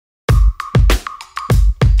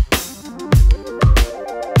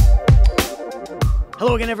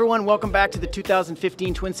Hello again, everyone. Welcome back to the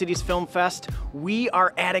 2015 Twin Cities Film Fest. We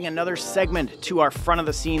are adding another segment to our Front of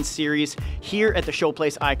the Scenes series here at the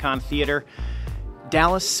Showplace Icon Theater.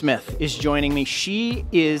 Dallas Smith is joining me. She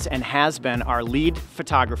is and has been our lead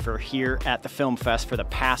photographer here at the Film Fest for the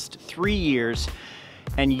past 3 years.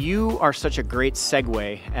 And you are such a great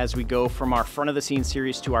segue as we go from our Front of the Scenes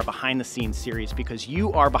series to our Behind the Scenes series, because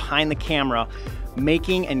you are behind the camera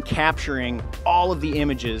making and capturing all of the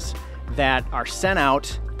images that are sent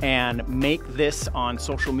out and make this on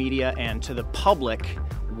social media and to the public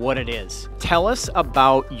what it is. Tell us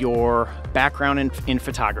about your background in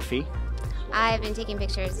photography. I've been taking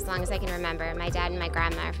pictures as long as I can remember. My dad and my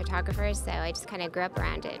grandma are photographers, so I just kind of grew up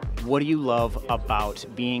around it. What do you love about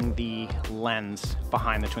being the lens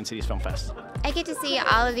behind the Twin Cities Film Fest? I get to see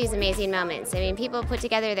all of these amazing moments. I mean, people put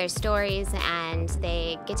together their stories and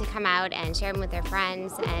they get to come out and share them with their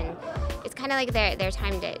friends, and it's kind of like their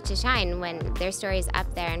time to shine when their story's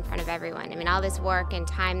up there in front of everyone. I mean, all this work and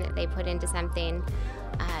time that they put into something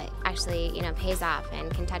actually, pays off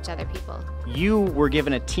and can touch other people. You were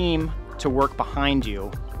given a team to work behind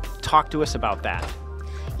you. Talk to us about that.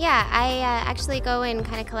 Yeah, I actually go and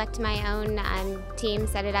kind of collect my own team,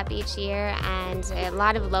 set it up each year, and a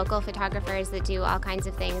lot of local photographers that do all kinds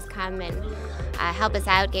of things come and help us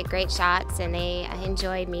out, get great shots, and they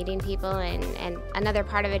enjoy meeting people. And another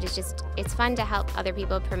part of it is just, it's fun to help other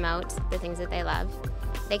people promote the things that they love.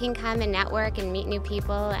 They can come and network and meet new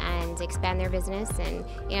people and expand their business, and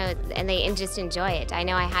and they just enjoy it. I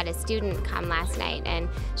know I had a student come last night, and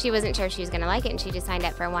she wasn't sure she was going to like it, and she just signed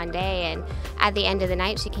up for one day. And at the end of the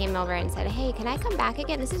night, she came over and said, "Hey, can I come back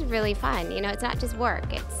again? This is really fun. It's not just work.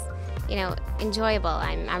 It's enjoyable.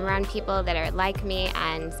 I'm around people that are like me,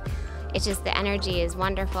 and it's just the energy is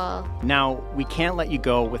wonderful." Now, we can't let you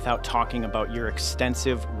go without talking about your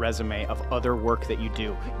extensive resume of other work that you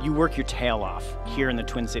do. You work your tail off here in the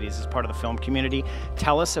Twin Cities as part of the film community.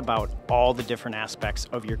 Tell us about all the different aspects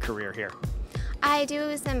of your career here. I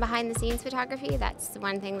do some behind-the-scenes photography. That's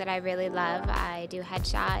one thing that I really love. I do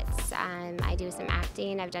headshots, I do some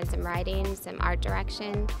acting, I've done some writing, some art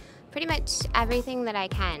direction, pretty much everything that I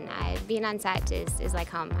can. Being on set is like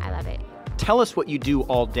home. I love it. Tell us what you do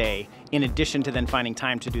all day, in addition to then finding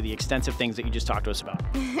time to do the extensive things that you just talked to us about.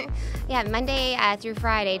 Yeah, Monday through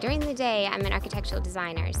Friday. During the day, I'm an architectural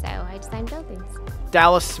designer, so I design buildings.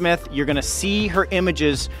 Dallas Smith, you're going to see her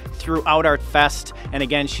images throughout our fest. And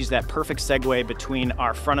again, she's that perfect segue between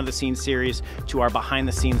our Front of the Scenes series to our Behind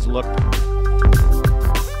the Scenes look.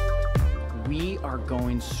 We are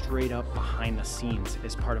going straight up behind the scenes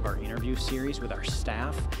as part of our interview series with our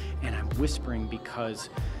staff. And I'm whispering because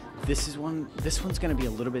this one's going to be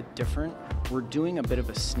a little bit different. We're doing a bit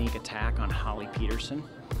of a sneak attack on Holly Peterson.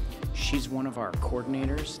 She's one of our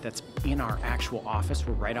coordinators that's in our actual office.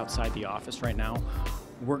 We're right outside the office right now.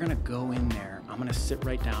 We're gonna go in there. I'm gonna sit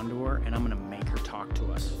right down to her and I'm gonna make her talk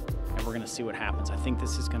to us. And we're gonna see what happens. I think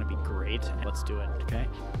this is gonna be great. Let's do it, okay?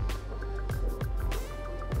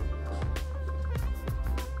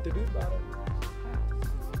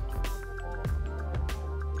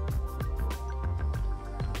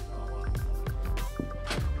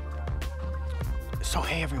 So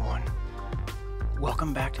hey everyone,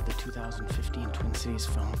 welcome back to the 2015 Twin Cities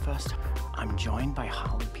Film Fest. I'm joined by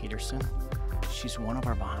Holly Peterson. She's one of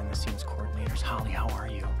our behind the scenes coordinators. Holly, how are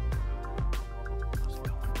you? How's it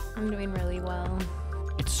going? I'm doing really well.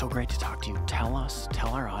 It's so great to talk to you. Tell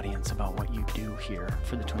our audience about what you do here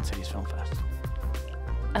for the Twin Cities Film Fest.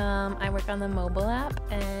 I work on the mobile app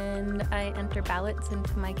and I enter ballots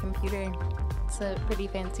into my computer. It's a pretty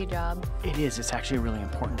fancy job. It is. It's actually a really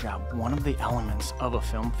important job. One of the elements of a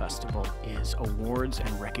film festival is awards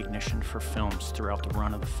and recognition for films throughout the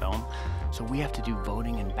run of the film. So we have to do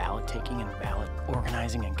voting and ballot taking and ballot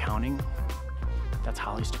organizing and counting. That's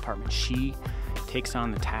Holly's department. She takes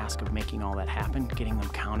on the task of making all that happen, getting them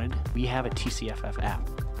counted. We have a TCFF app.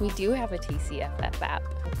 We do have a TCFF app.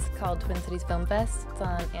 It's called Twin Cities Film Fest. It's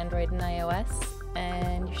on Android and iOS,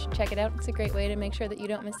 and you should check it out. It's a great way to make sure that you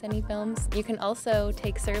don't miss any films. You can also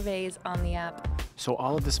take surveys on the app. So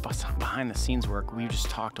all of this behind the scenes work, we just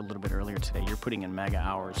talked a little bit earlier today. You're putting in mega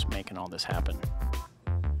hours making all this happen.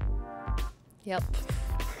 Yep.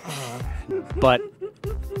 But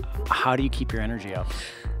how do you keep your energy up?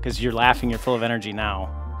 Because you're laughing, you're full of energy now,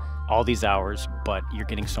 all these hours, but you're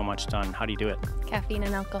getting so much done. How do you do it? Caffeine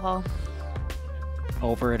and alcohol.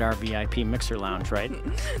 Over at our VIP Mixer Lounge, right?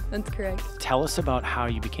 That's correct. Tell us about how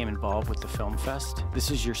you became involved with the Film Fest. This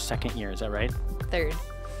is your second year, is that right? Third.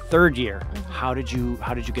 Third year. Mm-hmm. How did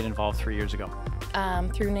you get involved 3 years ago?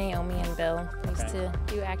 Through Naomi and Bill. I used to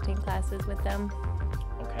do acting classes with them.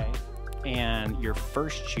 Okay. And your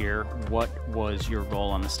first year, what was your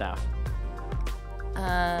role on the staff?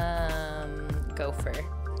 Gopher.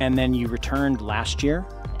 And then you returned last year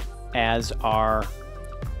as our...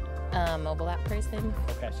 Mobile app person.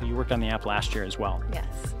 Okay, so you worked on the app last year as well.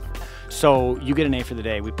 Yes. So you get an A for the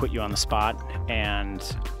day. We put you on the spot, and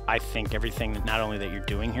I think everything that not only that you're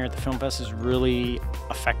doing here at the Film Fest is really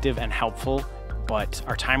effective and helpful, but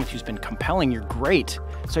our time with you has been compelling. You're great.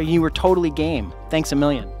 So you were totally game. Thanks a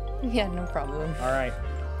million. Yeah, no problem. All right.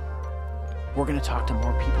 We're going to talk to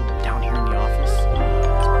more people down here in the office.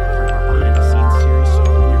 Behind the